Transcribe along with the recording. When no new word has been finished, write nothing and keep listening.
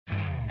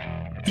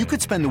You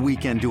could spend the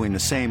weekend doing the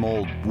same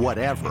old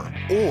whatever,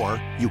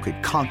 or you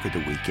could conquer the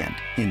weekend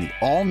in the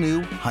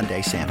all-new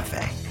Hyundai Santa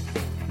Fe.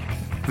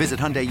 Visit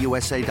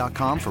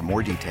HyundaiUSA.com for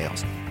more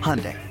details.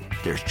 Hyundai,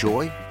 there's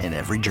joy in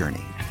every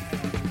journey.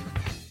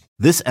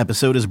 This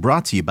episode is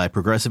brought to you by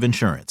Progressive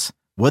Insurance.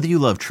 Whether you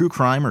love true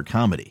crime or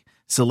comedy,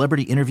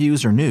 celebrity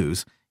interviews or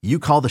news, you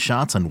call the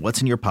shots on what's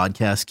in your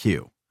podcast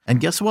queue. And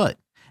guess what?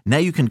 Now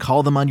you can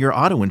call them on your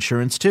auto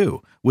insurance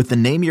too with the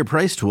Name Your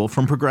Price tool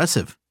from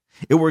Progressive.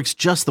 It works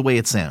just the way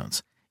it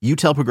sounds. You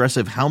tell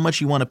Progressive how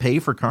much you want to pay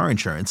for car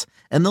insurance,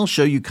 and they'll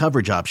show you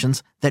coverage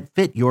options that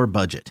fit your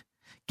budget.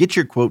 Get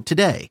your quote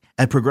today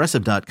at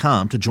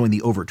Progressive.com to join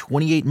the over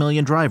 28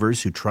 million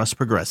drivers who trust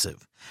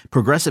Progressive.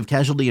 Progressive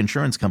Casualty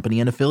Insurance Company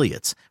and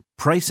Affiliates.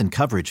 Price and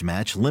coverage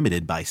match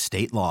limited by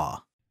state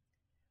law.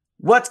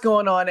 What's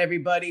going on,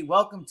 everybody?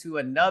 Welcome to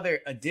another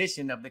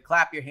edition of the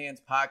Clap Your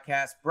Hands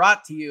podcast,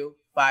 brought to you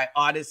by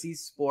Odyssey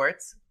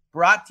Sports,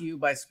 brought to you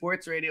by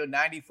Sports Radio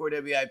 94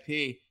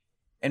 WIP.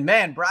 And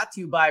man, brought to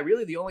you by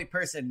really the only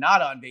person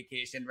not on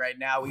vacation right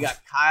now. We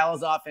got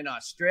Kyle's off in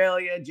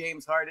Australia.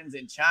 James Harden's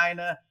in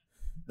China.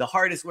 The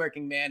hardest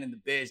working man in the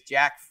biz,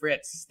 Jack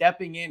Fritz,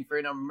 stepping in for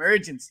an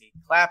emergency.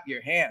 Clap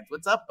your hands.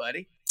 What's up,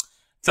 buddy?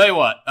 Tell you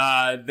what,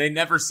 they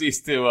never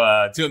cease to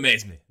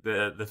amaze me,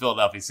 the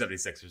Philadelphia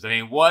 76ers. I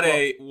mean, what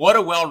a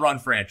well-run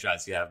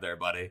franchise you have there,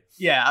 buddy.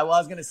 Yeah, I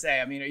was going to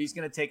say, I mean, are you just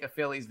going to take a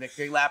Phillies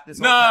victory lap this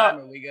whole time?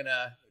 Or are we going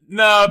to...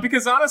 No,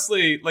 because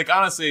honestly,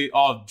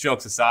 all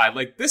jokes aside,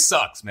 this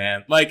sucks,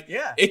 man.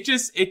 Yeah. It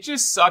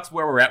just sucks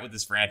where we're at with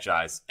this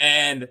franchise.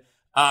 And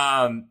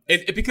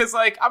because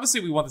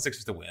obviously we want the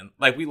Sixers to win.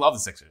 We love the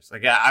Sixers.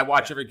 I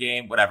watch every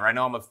game, whatever. I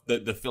know I'm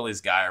the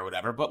Phillies guy or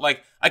whatever, but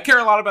I care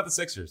a lot about the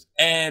Sixers.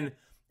 And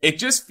it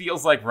just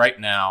feels like right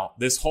now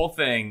this whole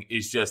thing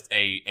is just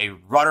a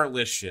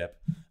rudderless ship.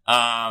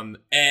 And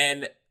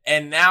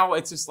now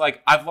it's just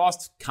I've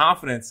lost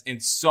confidence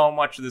in so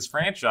much of this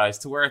franchise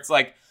to where it's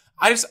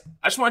I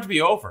just want it to be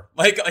over.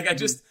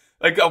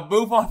 I'll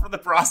move on from the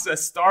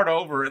process, start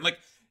over. And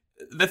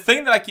the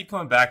thing that I keep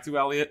coming back to,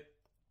 Elliot,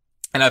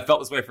 and I've felt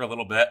this way for a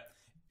little bit,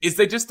 is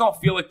they just don't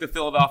feel like the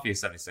Philadelphia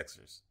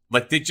 76ers.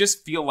 They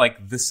just feel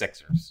like the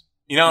Sixers.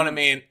 You know what I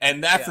mean?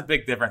 And that's the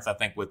big difference, I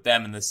think, with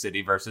them in the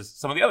city versus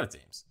some of the other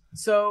teams.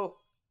 So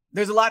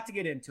there's a lot to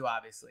get into,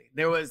 obviously.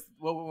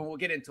 We'll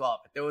get into all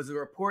of it. There was a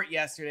report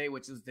yesterday,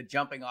 which was the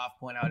jumping off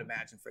point, I would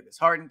imagine, for this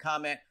Harden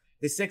comment.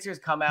 The Sixers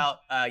come out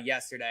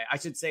yesterday. I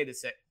should say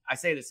I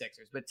say the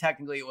Sixers, but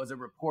technically it was a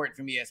report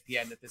from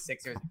ESPN that the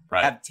Sixers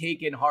have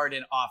taken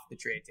Harden off the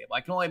trade table. I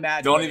can only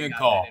imagine. Don't even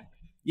call.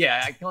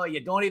 Yeah, I can only.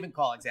 Yeah, don't even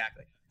call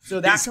exactly. So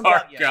that He's comes our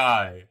out.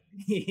 Guy.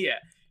 Yeah,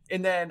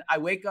 and then I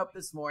wake up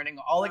this morning,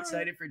 all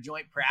excited for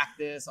joint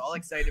practice, all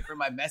excited for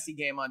my Messi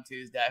game on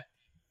Tuesday,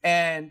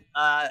 and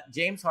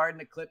James Harden,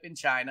 a clip in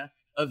China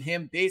of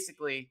him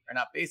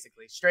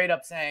straight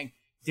up saying,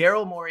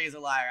 Daryl Morey is a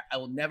liar. I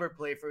will never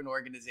play for an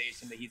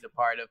organization that he's a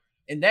part of.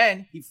 And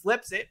then he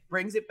flips it,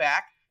 brings it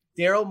back.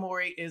 Daryl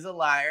Morey is a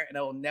liar, and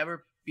I will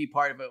never be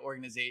part of an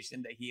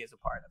organization that he is a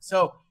part of.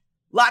 So,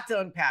 lot to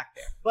unpack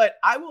there. But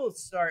I will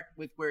start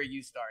with where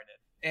you started.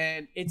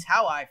 And it's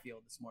how I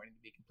feel this morning,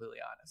 to be completely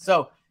honest.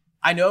 So,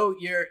 I know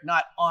you're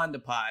not on the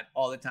pod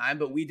all the time,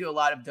 but we do a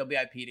lot of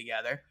WIP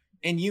together.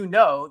 And you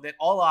know that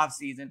all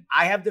offseason,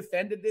 I have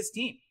defended this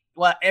team.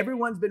 Well,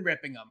 everyone's been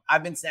ripping them.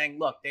 I've been saying,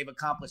 look, they've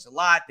accomplished a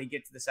lot. They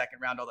get to the second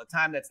round all the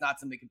time. That's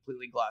not something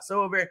completely gloss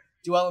over.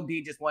 Joel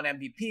Embiid just won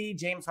MVP.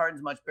 James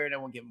Harden's much better than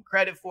I won't give him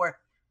credit for.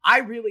 I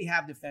really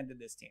have defended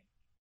this team.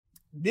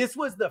 This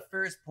was the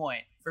first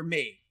point for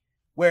me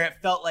where it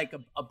felt like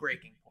a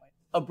breaking point.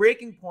 A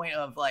breaking point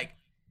of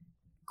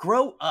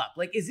grow up.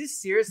 Is this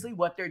seriously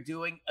what they're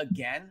doing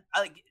again?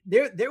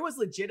 There was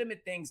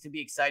legitimate things to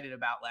be excited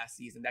about last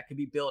season that could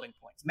be building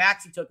points.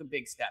 Maxey took a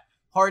big step.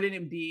 Harden,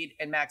 Embiid,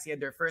 and Maxey had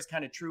their first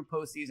kind of true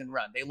postseason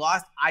run. They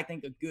lost, I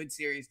think, a good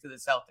series to the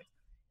Celtics.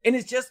 And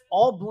it's just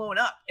all blown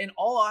up. And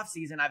all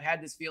offseason, I've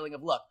had this feeling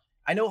of, look,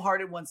 I know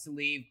Harden wants to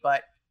leave,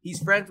 but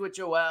he's friends with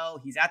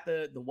Joel. He's at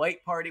the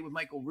white party with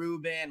Michael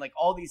Rubin,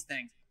 all these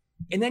things.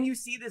 And then you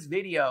see this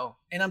video,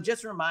 and I'm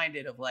just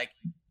reminded of,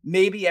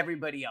 maybe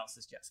everybody else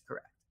is just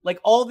correct.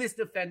 All this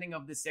defending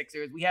of the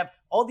Sixers. We have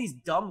all these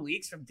dumb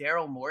leaks from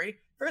Daryl Morey.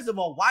 First of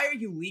all, why are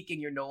you leaking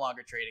you're no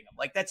longer trading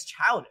him? That's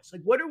childish.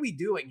 What are we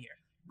doing here?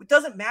 It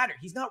doesn't matter.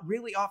 He's not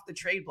really off the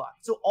trade block.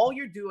 So all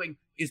you're doing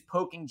is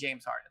poking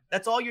James Harden.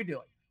 That's all you're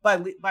doing. By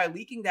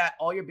leaking that,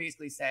 all you're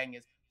basically saying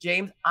is,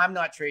 James, I'm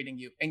not trading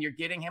you. And you're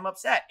getting him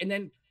upset. And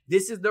then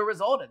this is the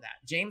result of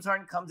that. James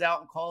Harden comes out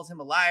and calls him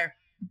a liar.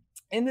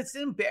 And it's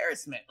an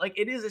embarrassment.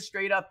 It is a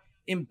straight up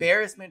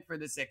embarrassment for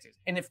the Sixers.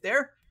 And if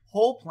their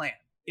whole plan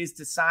is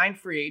to sign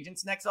free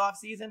agents next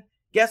offseason,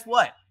 guess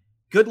what?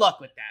 Good luck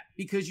with that,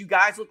 because you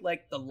guys look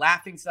like the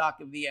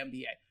laughingstock of the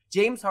NBA.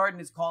 James Harden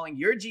is calling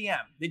your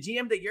GM, the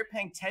GM that you're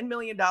paying $10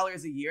 million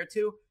a year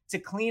to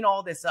clean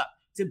all this up,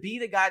 to be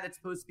the guy that's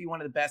supposed to be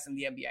one of the best in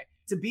the NBA,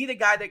 to be the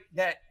guy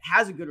that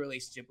has a good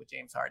relationship with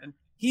James Harden.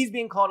 He's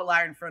being called a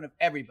liar in front of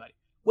everybody.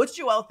 What's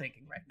Joel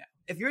thinking right now?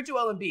 If you're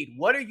Joel Embiid,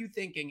 what are you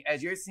thinking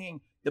as you're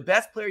seeing the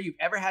best player you've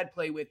ever had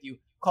play with you,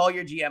 call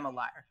your GM a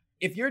liar.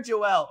 If you're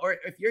Joel or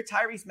if you're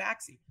Tyrese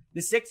Maxey,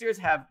 the Sixers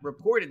have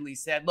reportedly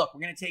said, look,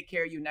 we're going to take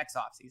care of you next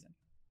offseason.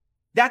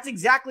 That's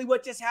exactly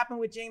what just happened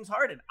with James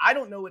Harden. I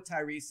don't know what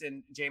Tyrese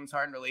and James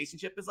Harden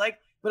relationship is like,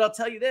 but I'll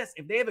tell you this.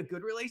 If they have a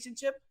good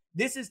relationship,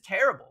 this is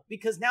terrible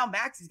because now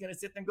Max is going to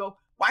sit there and go,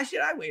 why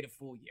should I wait a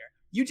full year?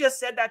 You just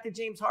said that to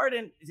James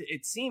Harden,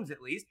 it seems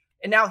at least,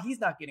 and now he's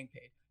not getting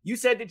paid. You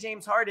said to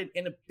James Harden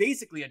in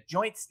basically a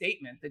joint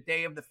statement the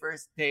day of the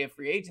first day of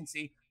free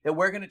agency that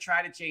we're going to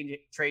try to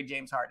trade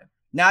James Harden.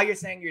 Now you're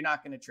saying you're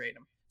not going to trade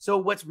him. So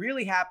what's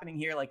really happening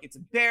here, like it's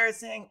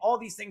embarrassing. All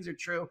these things are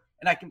true.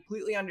 And I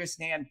completely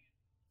understand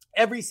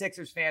every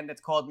Sixers fan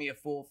that's called me a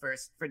fool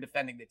for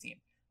defending the team.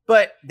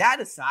 But that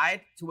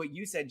aside, to what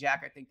you said,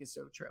 Jack, I think is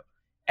so true.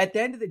 At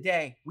the end of the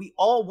day, we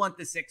all want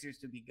the Sixers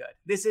to be good.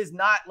 This is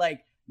not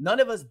like none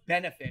of us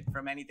benefit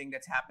from anything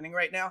that's happening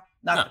right now.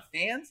 Not the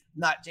fans,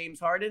 not James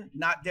Harden,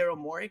 not Daryl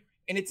Morey.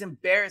 And it's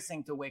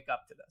embarrassing to wake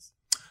up to this.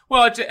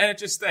 Well, it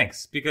just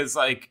stinks because,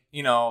 like,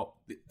 you know,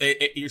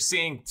 you're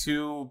seeing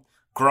two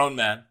grown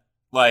men,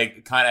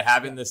 like, kind of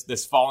having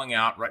this falling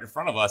out right in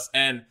front of us.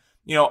 And,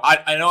 you know,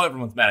 I know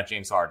everyone's mad at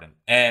James Harden.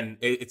 And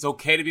it's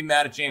okay to be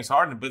mad at James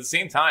Harden. But at the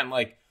same time,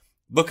 like,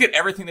 look at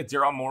everything that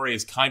Daryl Morey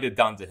has kind of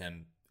done to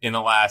him in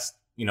the last,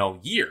 you know,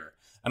 year.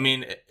 I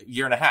mean,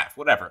 year and a half,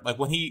 whatever. Like,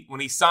 when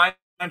he signed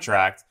a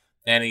contract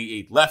and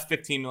he left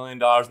 $15 million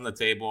on the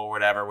table or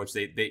whatever, which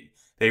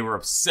they were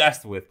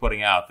obsessed with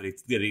putting out that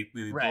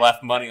he right.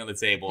 left money on the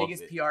table.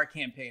 Biggest PR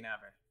campaign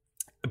ever.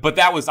 But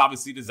that was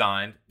obviously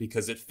designed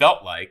because it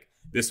felt like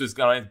it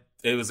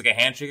was like a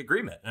handshake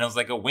agreement. And it was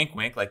like a wink,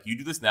 wink, like you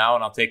do this now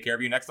and I'll take care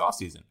of you next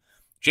offseason.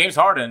 James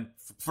Harden,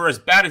 for as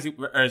bad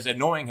as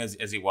annoying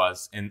as he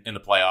was in the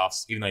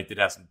playoffs, even though he did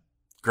have some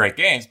great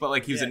games, but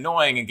like he was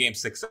annoying in game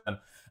 6,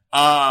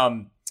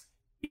 7.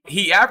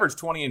 He averaged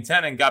 20 and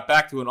 10 and got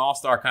back to an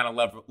all-star kind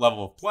of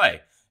level of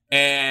play.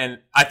 And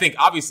I think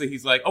obviously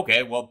he's like,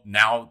 okay, well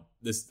now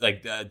this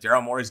like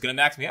Daryl Morey is going to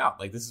max me out.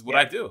 Like this is what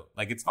I do.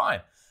 Like it's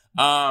fine.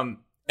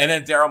 And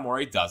then Daryl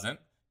Morey doesn't.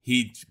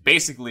 He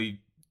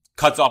basically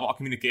cuts off all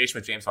communication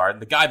with James Harden,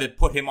 the guy that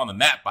put him on the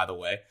map, by the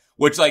way.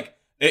 Which like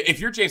if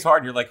you're James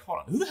Harden, you're like, hold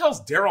on, who the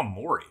hell's Daryl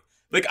Morey?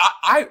 Like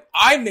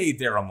I made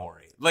Daryl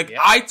Morey. Like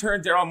I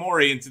turned Daryl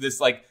Morey into this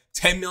like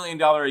 $10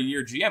 million a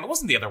year GM. It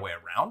wasn't the other way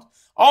around.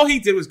 All he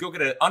did was go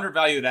get an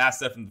undervalued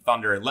asset from the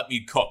Thunder and let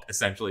me cook,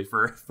 essentially,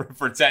 for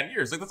 10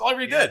 years. Like, that's all he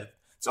really did.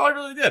 That's all he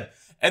really did.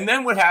 And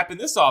then what happened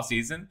this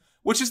offseason,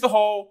 which is the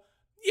whole,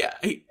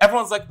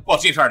 everyone's like, well,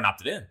 James Harden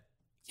opted in.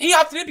 He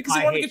opted in because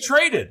he wanted to get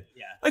traded.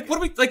 Yeah. Like, what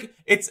do we, like,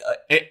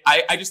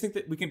 I just think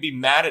that we can be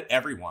mad at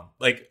everyone.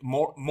 Like,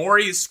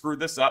 Morey has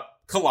screwed this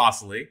up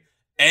colossally,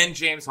 and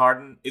James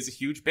Harden is a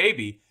huge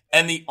baby.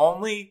 And the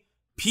only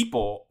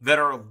people that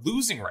are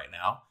losing right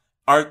now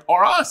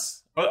are us.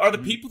 Are the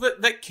people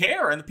that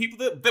care and the people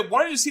that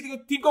wanted to see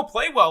the team go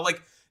play well.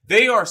 Like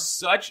they are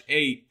such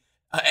a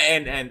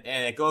and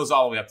it goes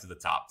all the way up to the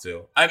top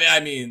too. I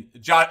mean,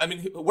 John. I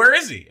mean, where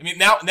is he? I mean,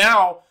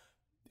 now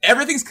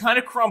everything's kind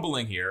of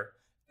crumbling here,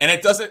 and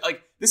it doesn't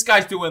like this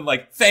guy's doing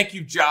like thank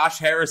you Josh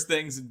Harris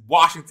things in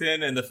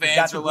Washington, and the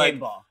fans are like, game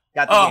ball.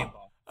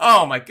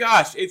 Oh my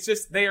gosh, it's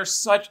just they are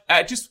such.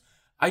 I just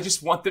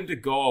want them to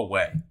go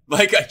away.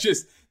 Like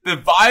the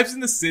vibes in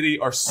the city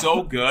are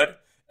so good.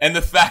 And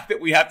the fact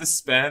that we have to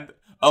spend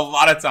a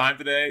lot of time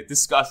today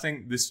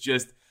discussing this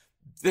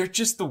they're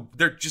just the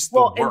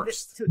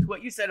worst. To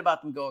what you said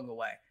about them going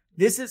away,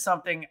 this is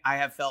something I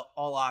have felt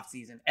all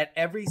offseason at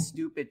every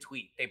stupid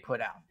tweet they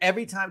put out.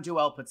 Every time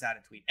Joel puts out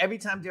a tweet, every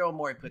time Daryl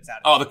Morey puts out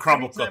a tweet. Oh, the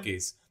crumble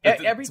cookies.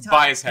 Every time.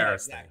 Tobias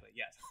Harris thing. Exactly,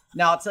 yes.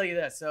 Now, I'll tell you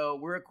this. So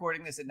we're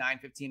recording this at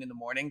 9:15 in the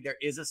morning. There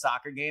is a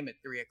soccer game at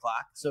 3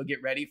 o'clock. So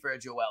get ready for a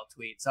Joel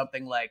tweet.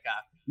 Something like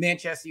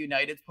Manchester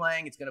United's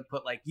playing. It's going to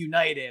put like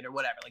United or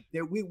whatever. Like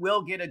we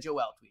will get a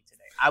Joel tweet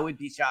today. I would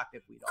be shocked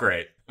if we don't.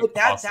 Great. But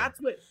that's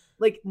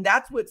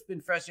what's been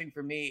frustrating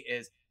for me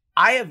is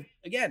I have,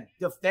 again,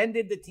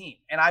 defended the team.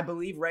 And I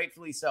believe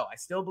rightfully so. I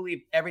still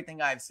believe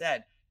everything I've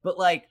said. But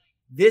like,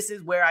 this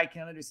is where I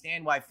can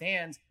understand why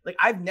fans, like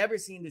I've never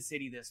seen the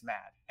city this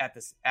mad at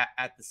the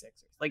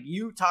Sixers. Like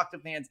you talk to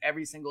fans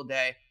every single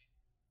day,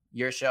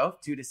 your show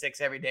 2 to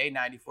 6 every day,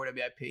 94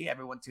 WIP,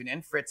 everyone tune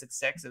in, Fritz at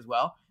 6 as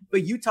well.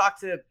 But you talk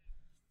to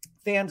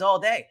fans all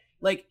day,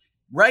 like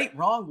right,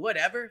 wrong,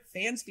 whatever,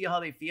 fans feel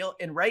how they feel.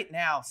 And right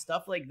now,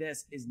 stuff like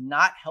this is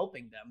not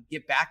helping them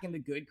get back in the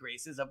good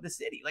graces of the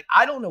city. Like,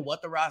 I don't know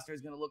what the roster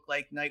is going to look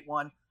like night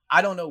one.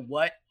 I don't know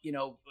what,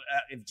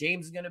 if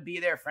James is going to be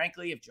there,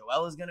 frankly, if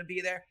Joel is going to be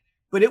there.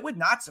 But it would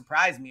not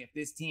surprise me if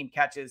this team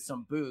catches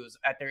some boos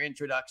at their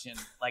introduction,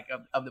 like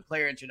of the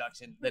player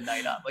introduction the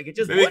night up. Like, it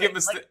just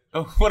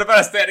what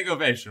about a standing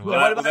ovation?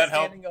 What about a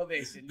standing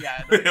ovation?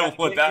 Yeah.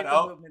 Would that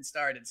help? The movement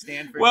started.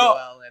 Stand for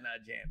Joel and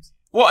James.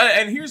 Well,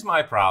 and here's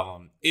my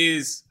problem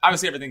is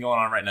obviously everything going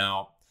on right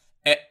now.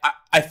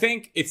 I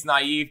think it's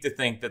naive to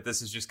think that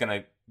this is just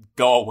going to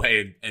go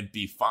away and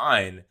be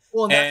fine.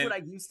 Well, and that's what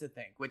I used to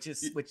think, which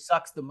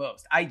sucks the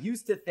most. I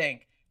used to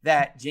think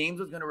that James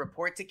was going to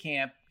report to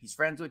camp. He's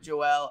friends with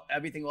Joel.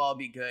 Everything will all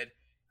be good.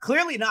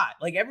 Clearly not.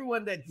 Like,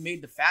 everyone that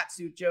made the fat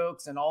suit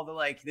jokes and all the,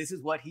 like, this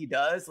is what he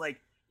does.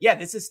 Like, yeah,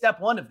 this is step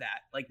one of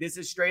that. Like, this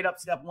is straight up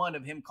step one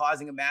of him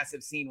causing a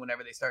massive scene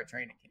whenever they start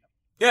training camp.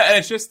 Yeah, and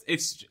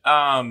it's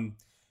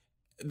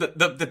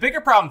the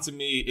bigger problem to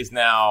me is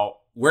now,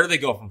 where do they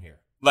go from here?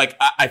 Like,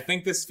 I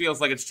think this feels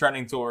like it's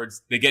trending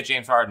towards, they get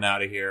James Harden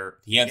out of here.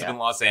 He ends up in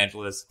Los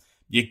Angeles.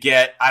 You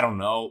get, I don't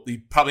know,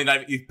 you probably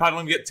don't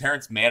even get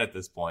Terrence Mann at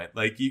this point.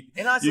 Like,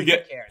 and honestly, who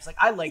cares? Like,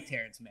 I like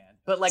Terrence Mann,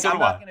 but like, I'm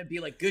not going to be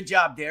like, good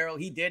job, Daryl.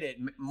 He did it.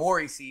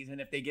 Morey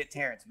season if they get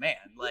Terrence Mann.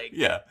 Like,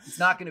 it's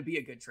not going to be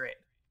a good trade.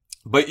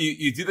 But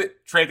you do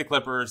trade the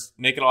Clippers,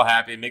 make it all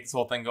happy, make this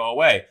whole thing go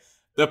away.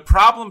 The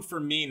problem for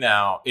me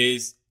now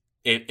is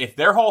if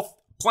their whole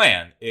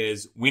plan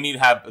is we need to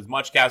have as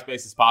much cap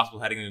space as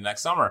possible heading into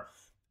next summer,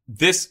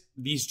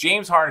 these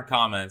James Harden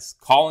comments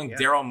calling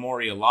Daryl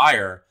Morey a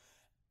liar.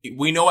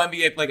 We know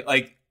NBA,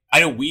 like I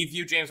know we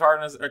view James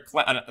Harden as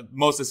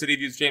most of the city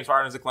views James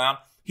Harden as a clown.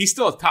 He's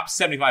still a top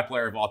 75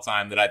 player of all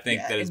time that I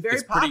think that is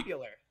very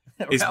popular,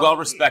 is well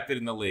respected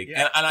in the league.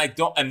 Yeah.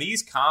 And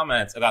these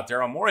comments about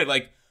Daryl Morey,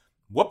 like,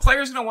 what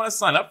players are going to want to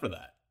sign up for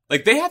that?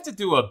 Like, they have to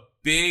do a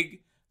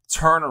big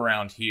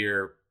turnaround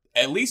here,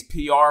 at least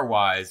PR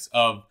wise,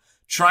 of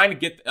trying to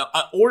get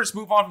or just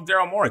move on from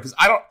Daryl Morey, because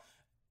I don't.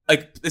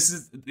 Like, this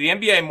is the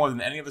NBA more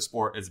than any other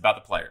sport is about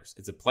the players.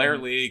 It's a player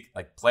league,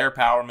 like player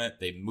empowerment.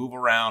 They move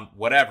around,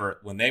 whatever.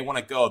 When they want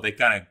to go, they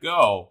kind of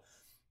go.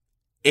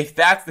 If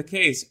that's the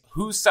case,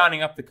 who's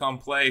signing up to come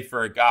play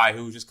for a guy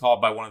who was just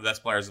called by one of the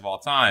best players of all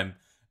time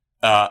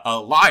a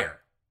liar?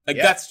 Like,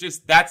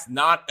 that's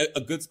not a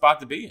good spot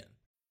to be in.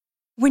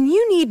 When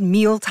you need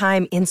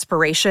mealtime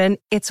inspiration,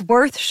 it's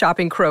worth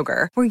shopping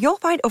Kroger, where you'll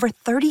find over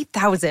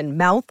 30,000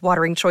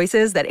 mouth-watering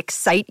choices that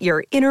excite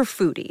your inner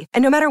foodie.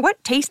 And no matter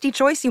what tasty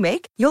choice you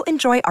make, you'll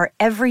enjoy our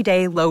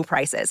everyday low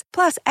prices,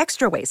 plus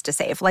extra ways to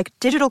save, like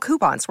digital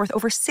coupons worth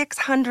over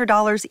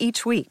 $600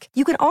 each week.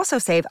 You can also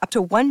save up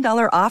to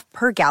 $1 off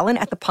per gallon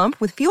at the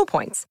pump with fuel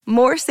points.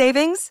 More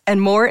savings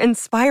and more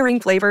inspiring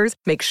flavors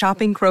make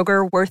shopping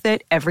Kroger worth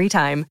it every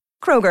time.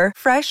 Kroger,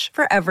 fresh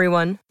for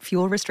everyone.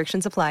 Fuel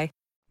restrictions apply.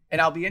 And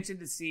I'll be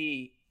interested to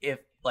see if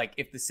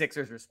the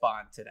Sixers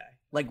respond today,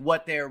 like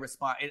what their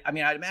response. I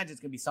mean, I'd imagine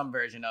it's going to be some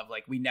version of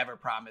like, we never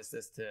promised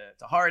this to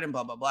Harden,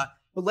 blah, blah, blah.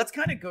 But let's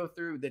kind of go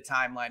through the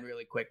timeline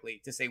really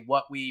quickly to say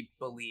what we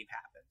believe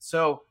happened.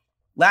 So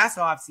last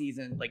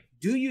offseason, like,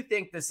 do you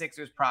think the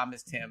Sixers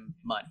promised him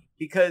money?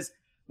 Because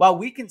while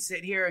we can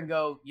sit here and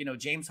go, you know,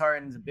 James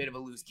Harden's a bit of a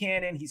loose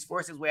cannon. He's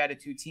forced his way out of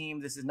two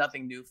teams. This is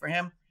nothing new for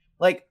him.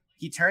 Like,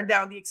 he turned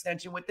down the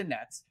extension with the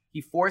Nets.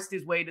 He forced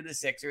his way to the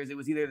Sixers. It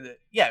was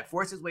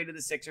forced his way to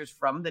the Sixers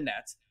from the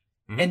Nets.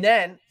 Mm-hmm. And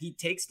then he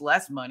takes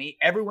less money.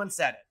 Everyone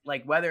said it.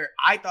 Like, whether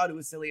I thought it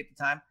was silly at the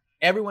time,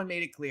 everyone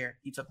made it clear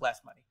he took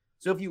less money.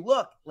 So if you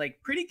look, like,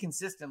 pretty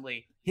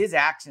consistently, his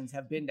actions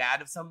have been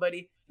that of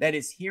somebody that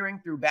is hearing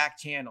through back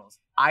channels,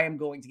 I am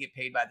going to get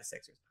paid by the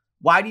Sixers.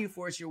 Why do you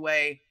force your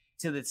way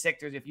to the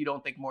Sixers if you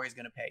don't think Morey's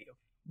going to pay you?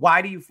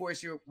 Why do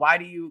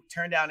you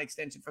turn down an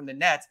extension from the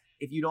Nets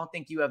if you don't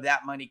think you have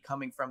that money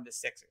coming from the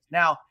Sixers?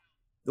 Now,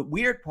 the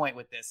weird point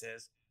with this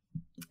is,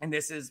 and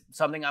this is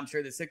something I'm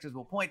sure the Sixers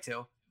will point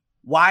to,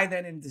 why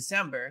then in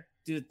December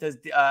does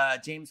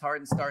James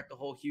Harden start the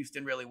whole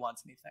Houston really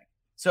wants me thing?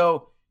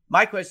 So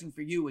my question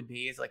for you would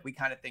be, is like, we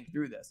kind of think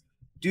through this.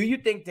 Do you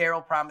think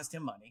Daryl promised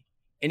him money?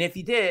 And if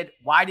he did,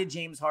 why did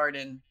James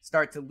Harden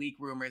start to leak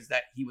rumors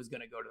that he was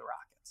going to go to the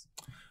Rockets?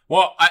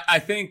 Well, I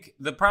think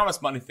the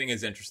promised money thing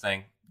is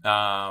interesting.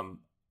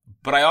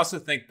 But I also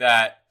think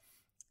that,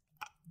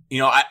 you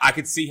know, I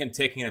could see him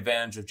taking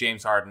advantage of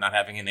James Harden not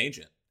having an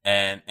agent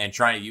and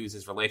trying to use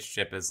his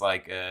relationship as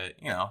like,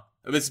 you know,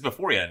 this is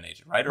before he had an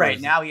agent, right? Right.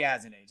 Now he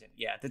has an agent.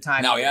 Yeah. At the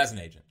time. Now he has an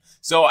agent.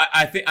 So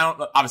I think,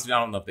 obviously I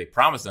don't know if they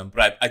promised him,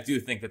 but I do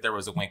think that there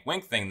was a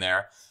wink thing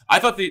there. I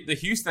thought the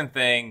Houston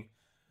thing,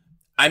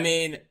 I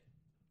mean,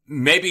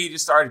 maybe he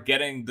just started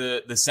getting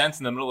the sense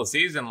in the middle of the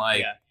season,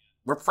 like,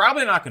 we're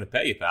probably not going to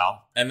pay you,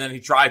 pal. And then he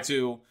tried to,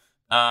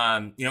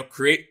 you know,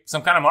 create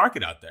some kind of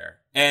market out there.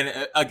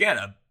 And again,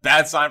 a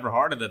bad sign for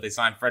Harden that they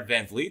signed Fred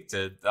VanVleet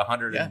to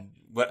 100. Yeah.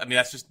 I mean,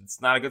 it's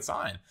not a good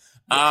sign.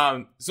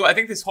 So I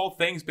think this whole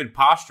thing's been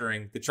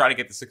posturing to try to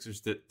get the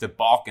Sixers to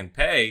balk and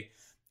pay.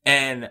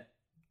 And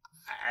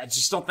I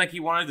just don't think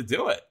he wanted to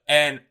do it.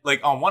 And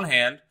like, on one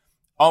hand,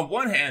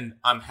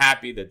 I'm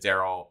happy that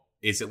Daryl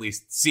is at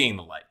least seeing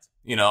the light,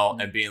 you know,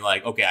 and being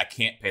like, okay, I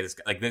can't pay this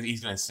guy. Like,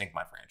 he's going to sink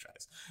my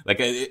franchise. Like,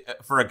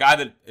 for a guy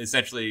that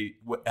essentially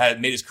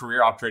had made his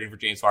career off trading for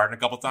James Harden a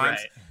couple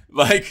times,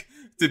 like,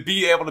 to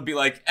be able to be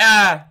like,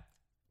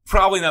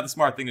 probably not the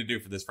smart thing to do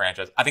for this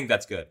franchise. I think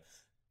that's good.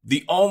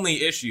 The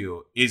only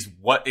issue is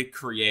what it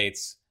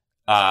creates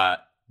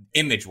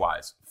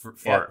image-wise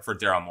for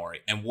Daryl Morey,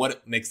 and what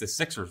it makes the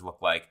Sixers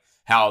look like,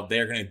 how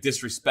they're going to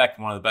disrespect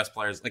one of the best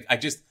players. Like,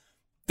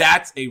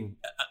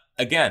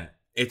 again,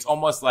 it's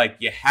almost like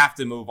you have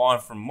to move on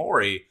from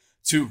Morey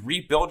to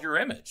rebuild your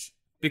image.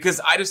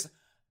 Because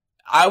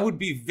I would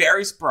be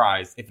very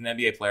surprised if an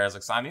NBA player is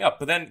like, sign me up.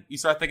 But then you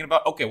start thinking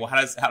about, okay, well,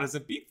 how does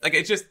it beat? Like,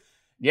 it's just,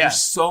 there's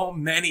so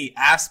many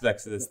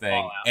aspects of this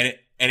thing. And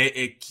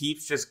it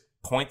keeps just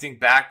pointing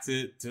back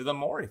to the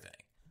Morey thing.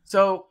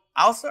 So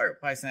I'll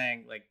start by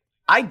saying, like,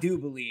 I do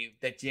believe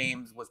that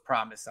James was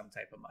promised some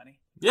type of money.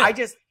 Yeah.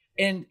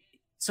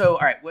 All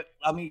right,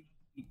 let me,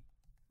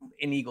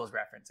 an Eagles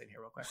reference in here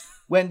real quick.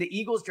 When the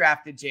Eagles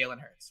drafted Jalen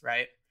Hurts,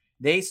 right?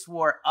 They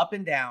swore up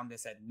and down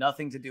this had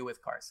nothing to do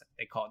with Carson.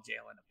 They called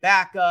Jalen a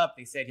backup.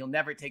 They said he'll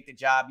never take the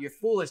job. You're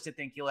foolish to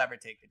think he'll ever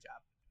take the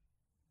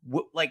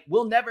job.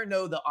 We'll never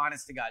know the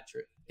honest to God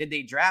truth. Did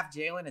they draft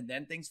Jalen and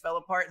then things fell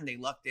apart and they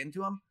lucked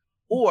into him?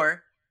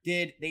 Or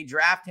did they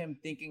draft him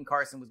thinking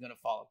Carson was going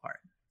to fall apart?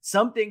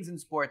 Some things in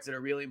sports that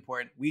are really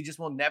important, we just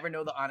will never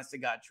know the honest to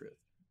God truth.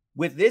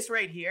 With this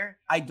right here,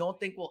 I don't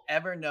think we'll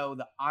ever know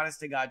the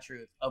honest to God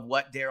truth of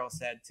what Daryl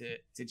said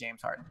to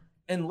James Harden,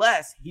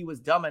 unless he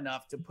was dumb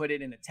enough to put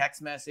it in a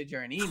text message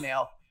or an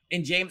email,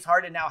 and James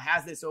Harden now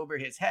has this over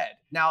his head.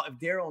 Now, if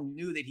Daryl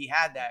knew that he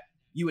had that,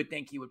 you would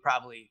think he would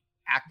probably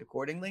act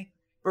accordingly.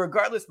 But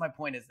regardless, my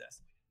point is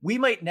this. We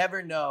might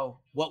never know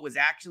what was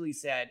actually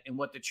said and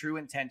what the true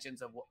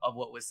intentions of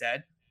what was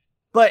said.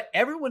 But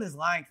everyone is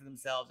lying to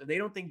themselves if they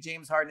don't think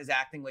James Harden is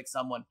acting like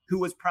someone who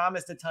was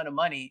promised a ton of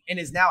money and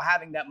is now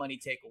having that money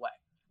take away.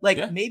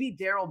 Like maybe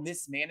Daryl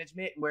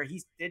mismanagement where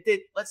he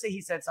did, let's say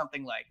he said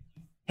something like,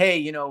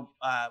 hey,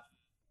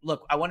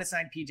 look, I want to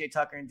sign PJ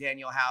Tucker and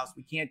Daniel House.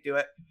 We can't do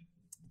it.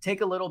 Take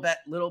a little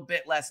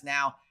bit less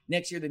now.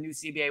 Next year, the new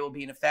CBA will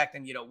be in effect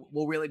and,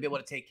 we'll really be able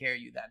to take care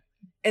of you then.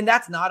 And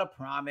that's not a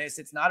promise.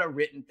 It's not a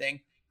written thing.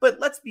 But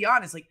let's be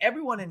honest, like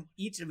everyone in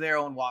each of their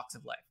own walks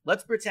of life.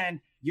 Let's pretend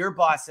your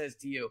boss says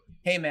to you,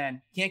 hey,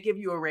 man, can't give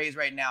you a raise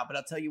right now, but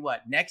I'll tell you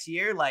what, next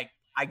year, like,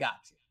 I got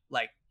you.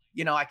 Like,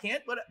 I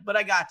can't, but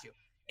I got you.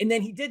 And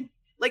then he didn't.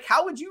 Like,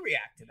 how would you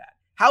react to that?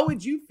 How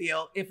would you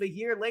feel if a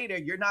year later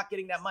you're not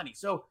getting that money?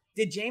 So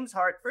did James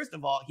Harden, first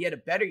of all, he had a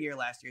better year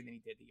last year than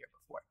he did the year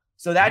before.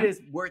 So that is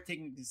worth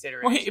taking into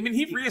consideration. Well,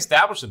 he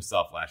reestablished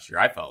himself last year,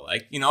 I felt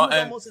like. He was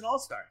almost an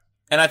all-star.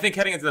 And I think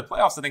heading into the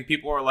playoffs, I think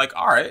people are like,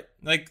 all right.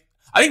 Like,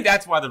 I think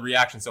that's why the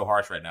reaction's so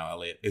harsh right now,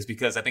 Elliot, is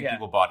because I think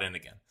people bought in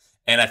again.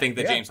 And I think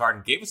that James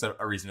Harden gave us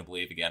a reason to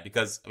believe again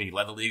because he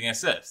led the league in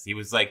assists. He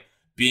was like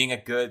being a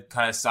good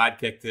kind of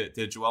sidekick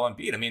to Joel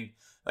Embiid. I mean,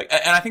 like,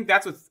 and I think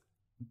that's what's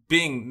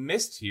being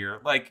missed here.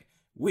 Like,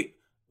 we've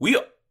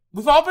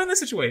all been in this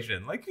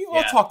situation. Like, we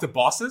all talk to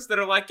bosses that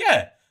are like,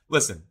 yeah,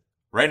 listen,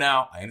 right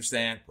now, I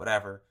understand,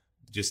 whatever.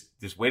 Just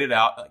wait it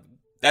out. Like,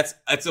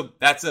 that's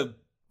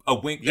a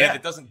wink. Yeah. If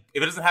it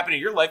doesn't happen in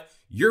your life,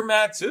 you're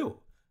mad too.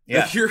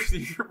 Yeah, like you're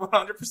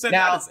 100%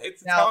 mad.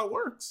 It's how it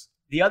works.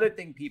 The other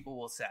thing people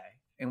will say,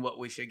 and what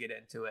we should get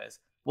into is,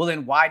 well,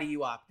 then why do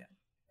you opt in?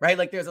 Right?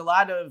 Like there's a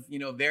lot of,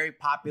 very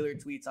popular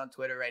tweets on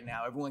Twitter right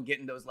now. Everyone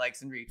getting those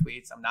likes and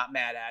retweets. I'm not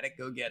mad at it.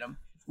 Go get them.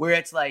 Where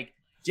it's like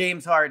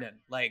James Harden,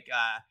 like,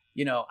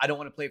 I don't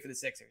want to play for the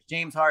Sixers.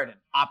 James Harden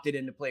opted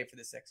in to play for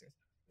the Sixers.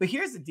 But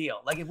here's the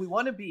deal. Like, if we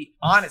want to be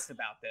honest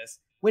about this,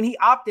 when he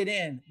opted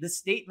in, the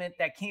statement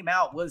that came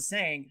out was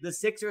saying the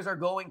Sixers are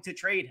going to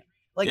trade him.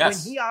 Like when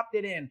he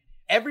opted in,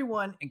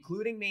 everyone,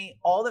 including me,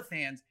 all the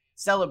fans,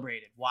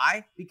 celebrated.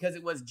 Why? Because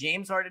it was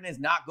James Harden is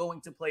not going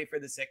to play for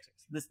the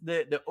Sixers.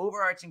 The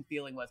overarching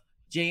feeling was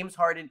James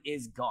Harden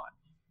is gone.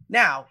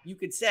 Now, you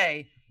could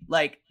say,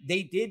 like,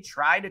 they did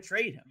try to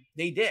trade him.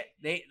 They did.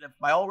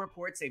 By all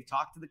reports, they've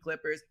talked to the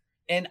Clippers.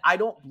 And I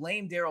don't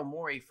blame Daryl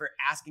Morey for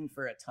asking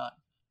for a ton.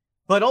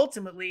 But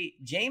ultimately,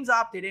 James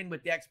opted in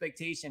with the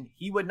expectation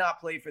he would not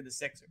play for the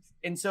Sixers.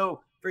 And so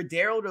for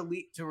Daryl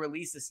to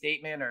release a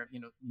statement or,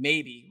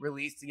 maybe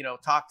release,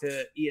 talk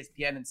to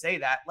ESPN and say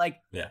that,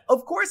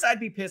 of course I'd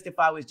be pissed if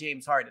I was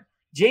James Harden.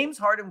 James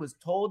Harden was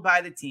told by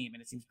the team,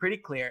 and it seems pretty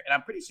clear, and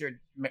I'm pretty sure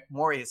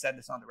Morey has said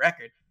this on the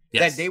record,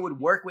 that they would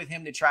work with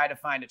him to try to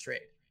find a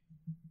trade.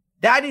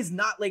 That is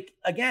not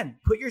again,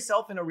 put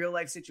yourself in a real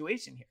life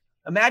situation here.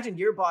 Imagine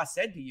your boss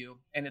said to you,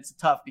 and it's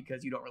tough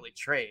because you don't really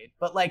trade,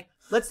 but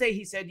let's say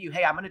he said to you,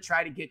 hey, I'm going to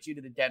try to get you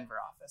to the Denver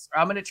office, or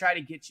I'm going to try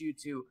to get you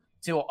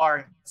to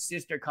our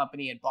sister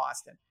company in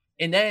Boston.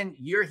 And then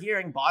you're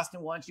hearing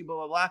Boston wants you, blah,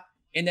 blah, blah.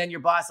 And then your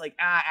boss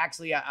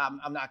actually, I'm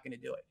not going to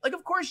do it. Like,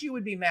 of course you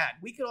would be mad.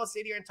 We could all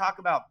sit here and talk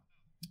about,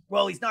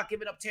 well, he's not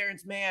giving up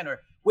Terrence Mann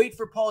or wait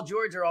for Paul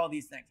George or all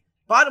these things.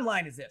 Bottom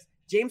line is this.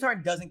 James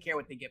Harden doesn't care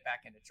what they get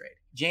back into trade.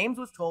 James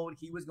was told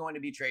he was going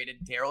to be traded.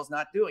 Daryl's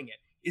not doing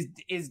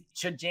it.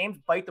 Should James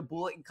bite the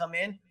bullet and come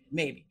in?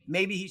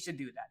 Maybe he should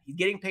do that. He's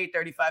getting paid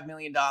 $35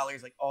 million,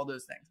 like all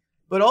those things.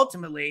 But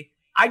ultimately,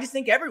 I just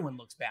think everyone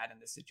looks bad in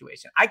this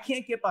situation. I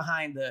can't get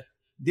behind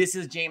this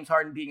is James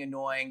Harden being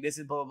annoying. This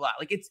is blah, blah, blah.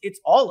 Like it's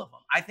all of them.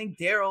 I think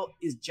Daryl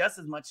is just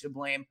as much to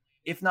blame,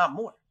 if not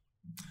more.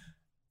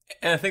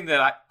 And the thing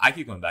that I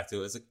keep going back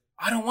to is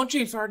I don't want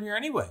James Harden here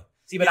anyway.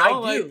 See, but I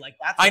do.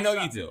 That's I know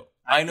you do.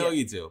 I know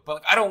you do.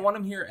 But I don't want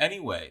him here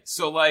anyway.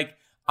 So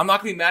I'm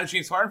not going to be mad at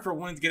James Harden for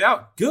wanting to get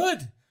out.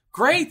 Good.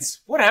 Great.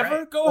 Whatever.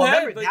 Right. Go ahead.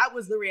 Remember, that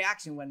was the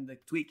reaction when the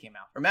tweet came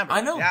out. Remember,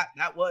 I know.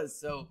 That was.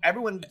 So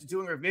everyone's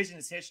doing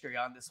revisionist history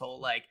on this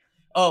whole,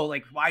 oh,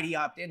 like, why'd he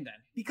opt in then?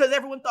 Because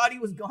everyone thought he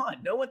was gone.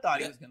 No one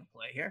thought he was going to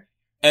play here.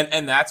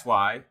 And that's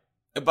why,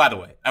 by the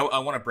way, I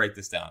want to break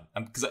this down.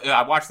 Because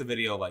I watched the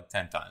video like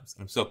 10 times.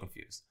 And I'm so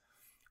confused.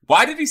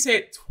 Why did he say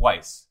it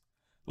twice?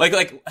 Like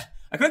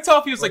I couldn't tell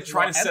if he was like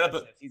trying to set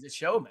up He's a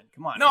showman.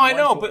 Come on. No, I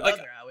know, but like,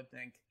 I would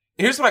think.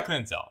 Here's what I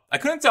couldn't tell. I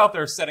couldn't tell if they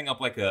were setting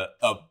up like a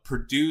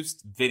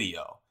produced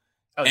video.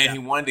 And he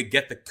wanted to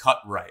get the cut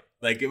right.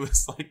 Like it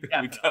was like, we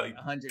got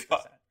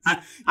 100%.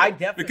 I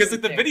definitely because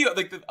like the video,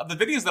 like the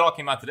videos that all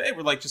came out today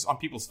were like just on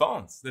people's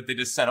phones that they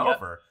just sent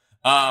over.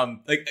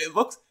 Like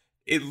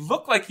it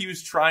looked like he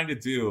was trying to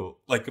do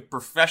like a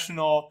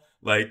professional,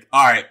 like,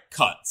 all right,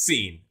 cut,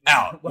 scene,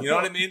 out. You know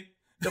what I mean?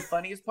 The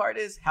funniest part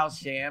is how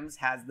Shams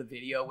has the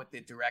video with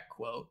the direct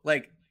quote.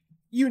 Like,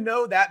 you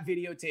know that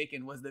video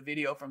taken was the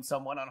video from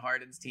someone on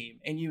Harden's team.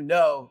 And you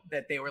know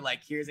that they were like,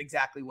 here's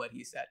exactly what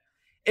he said.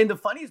 And the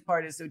funniest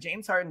part is, so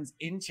James Harden's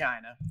in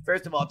China.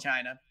 First of all,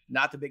 China,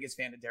 not the biggest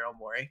fan of Daryl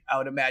Morey. I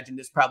would imagine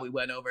this probably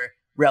went over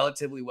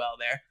relatively well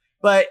there.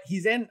 But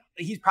he's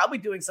probably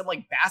doing some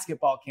like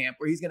basketball camp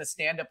where he's going to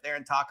stand up there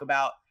and talk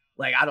about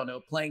like, I don't know,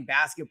 playing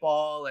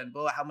basketball and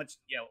how much,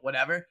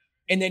 whatever.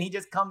 And then he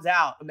just comes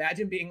out.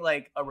 Imagine being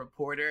like a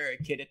reporter or a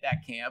kid at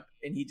that camp.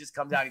 And he just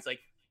comes out. He's like,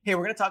 hey,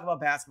 we're going to talk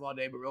about basketball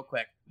today, but real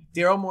quick,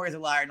 Daryl Morey is a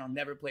liar and I'll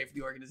never play for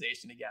the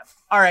organization again.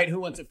 All right, who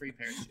wants a free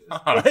pair of shoes?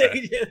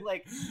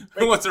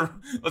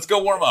 Let's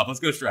go warm up. Let's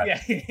go stretch.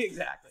 Yeah,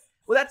 exactly.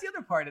 Well, that's the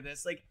other part of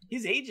this. Like,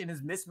 his agent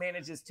has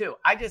mismanaged this too.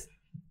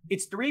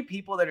 It's three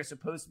people that are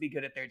supposed to be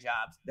good at their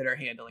jobs that are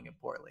handling it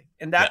poorly.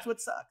 And that's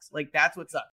what sucks. Like, that's what sucks.